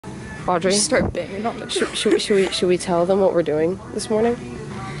Audrey? Just start banging on the door. Should we tell them what we're doing this morning?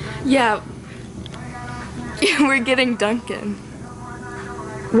 Yeah. We're getting Dunkin'.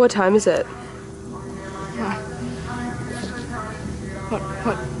 What time is it? What?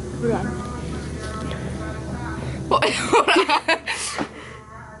 Hold on. Hold on.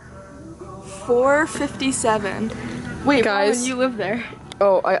 4:57. Wait, guys. Rowan, you live there.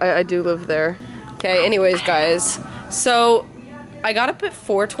 Oh, I do live there. Okay, anyways, guys. So, I got up at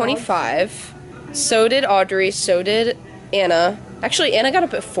 4:25. So did Audrey, so did Anna. Actually, Anna got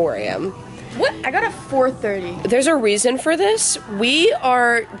up at 4 a.m. What? I got at 4:30. There's a reason for this. We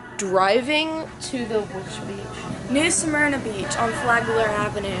are driving to the which beach? New Smyrna Beach on Flagler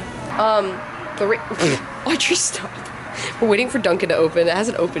Avenue. Audrey, stop. We're waiting for Dunkin' to open. It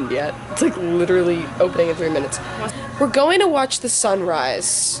hasn't opened yet. It's like literally opening in 3 minutes. We're going to watch the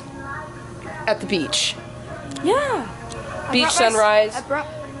sunrise at the beach. Yeah. Beach sunrise.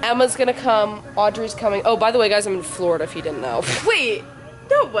 Emma's gonna come. Audrey's coming. Oh, by the way, guys, I'm in Florida if you didn't know. Wait,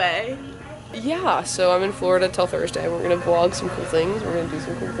 no way. Yeah, so I'm in Florida till Thursday. We're gonna vlog some cool things. We're gonna do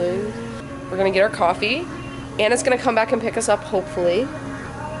some cool things. We're gonna get our coffee. Anna's gonna come back and pick us up, hopefully.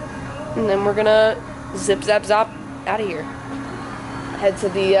 And then we're gonna zip, zap, zop out of here. Head to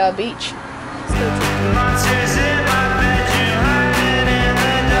the beach. Monsters in my bedroom hiding in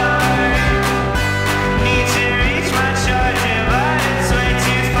the dark. Need to reach my charger, but it's way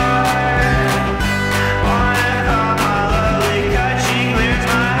too far. Wanna call my lovely country, clears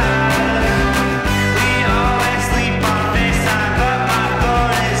my heart. We always sleep on FaceTime, but my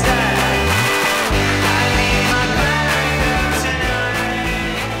phone is dead. I need my battery tonight.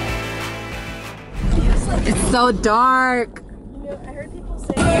 It's so dark. I heard people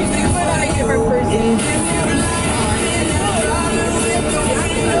say a different person.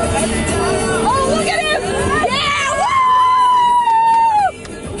 Oh, look at him! Yeah!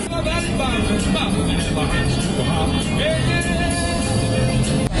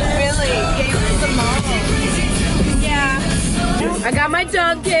 Really? Yeah. I got my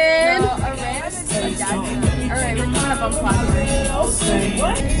Dunkin'. Alright, we're coming up on Flagler.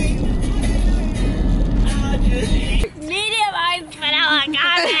 Medium ice vanilla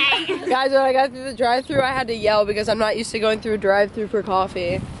coffee. Guys, when I got through the drive-thru, I had to yell because I'm not used to going through a drive-thru for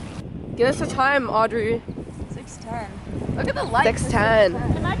coffee. Give us a time, Audrey. 6:10. Look at the lights. 6:10.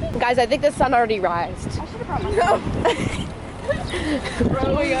 Guys, I think the sun already rised. I should have brought my phone.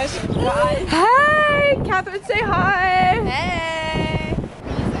 Oh my gosh. Hi, Catherine, say hi. Hey.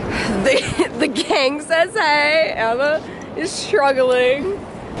 The gang says hey. Emma is struggling.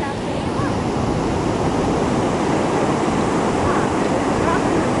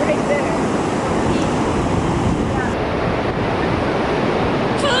 Right there.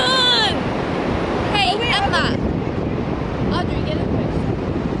 Fun! Hey, Emma. Audrey, get a picture.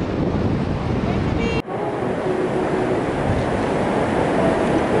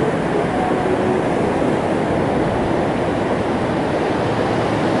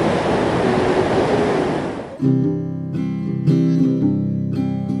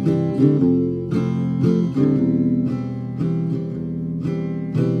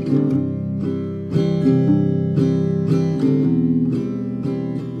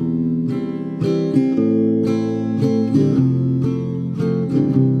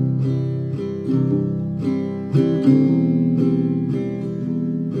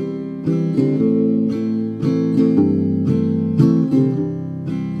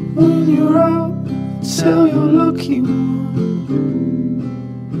 When you're out, tell your lucky one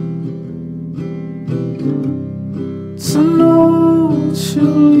to know to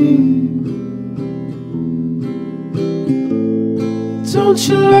leave. Don't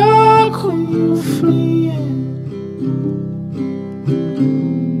you like when you're fleeing?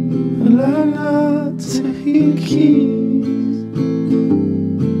 And I like to hear keys.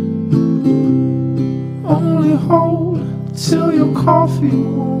 Only hold till your coffee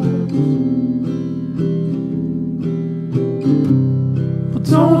warms, but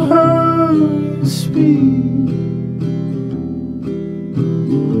don't hurry and speed.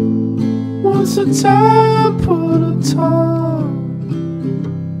 Once a time, put a time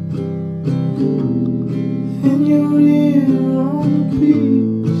in your ear on the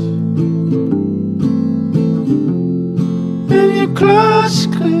beach, and your clutch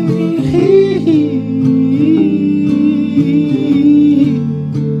clean heat.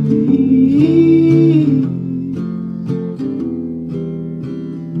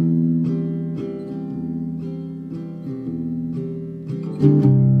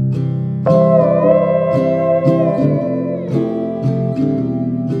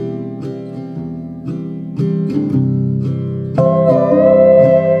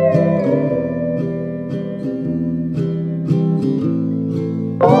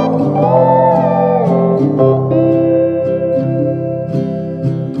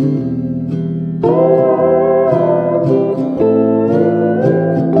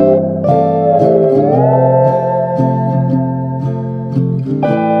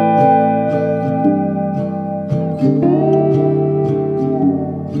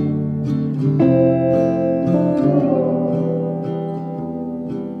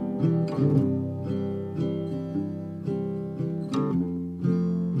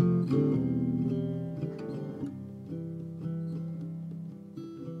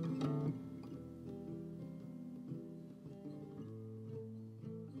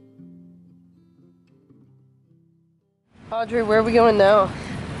 Audrey, where are we going now?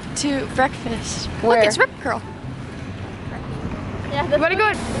 To breakfast. Where? Look, it's Rip Curl. Yeah, that's What are you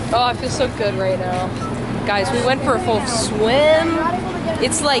going? Oh, I feel so good right now. Guys, we went for a full swim.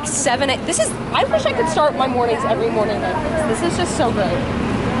 It's like 7. I wish I could start my mornings every morning like this. This is just so good.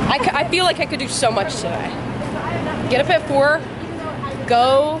 I feel like I could do so much today. Get up at 4,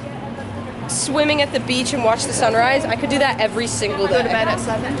 go swimming at the beach and watch the sunrise. I could do that every single day. Go to bed at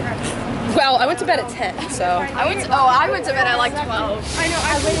 7. Well, I went to bed at 10, so. I went to bed at like 12. I know.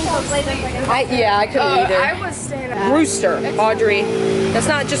 I waited until late. I couldn't either. I was staying at Rooster, Audrey. That's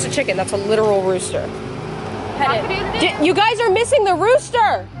not just a chicken, that's a literal rooster. You guys are missing the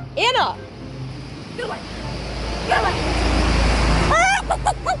rooster! Anna!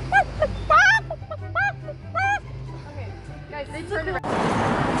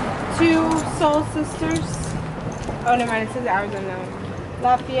 Two Soul Sisters. Oh, never mind. It says ours on them.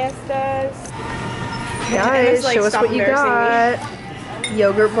 La Fiestas. Guys, like, show us stop what you embarrassing got.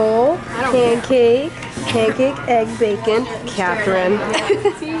 Yogurt bowl, pancake, egg, bacon, Catherine.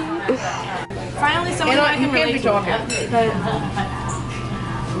 Finally, someone I can relate to.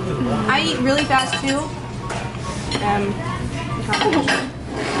 I eat really fast too.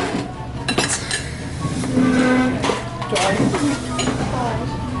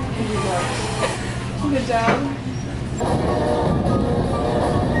 Good job.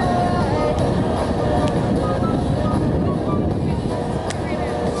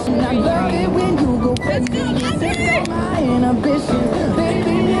 I love it when you go crazy. Set my inhibition.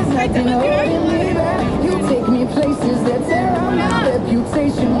 Baby, there's nothing holding me back. You take me places that tear out my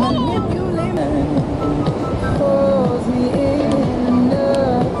reputation.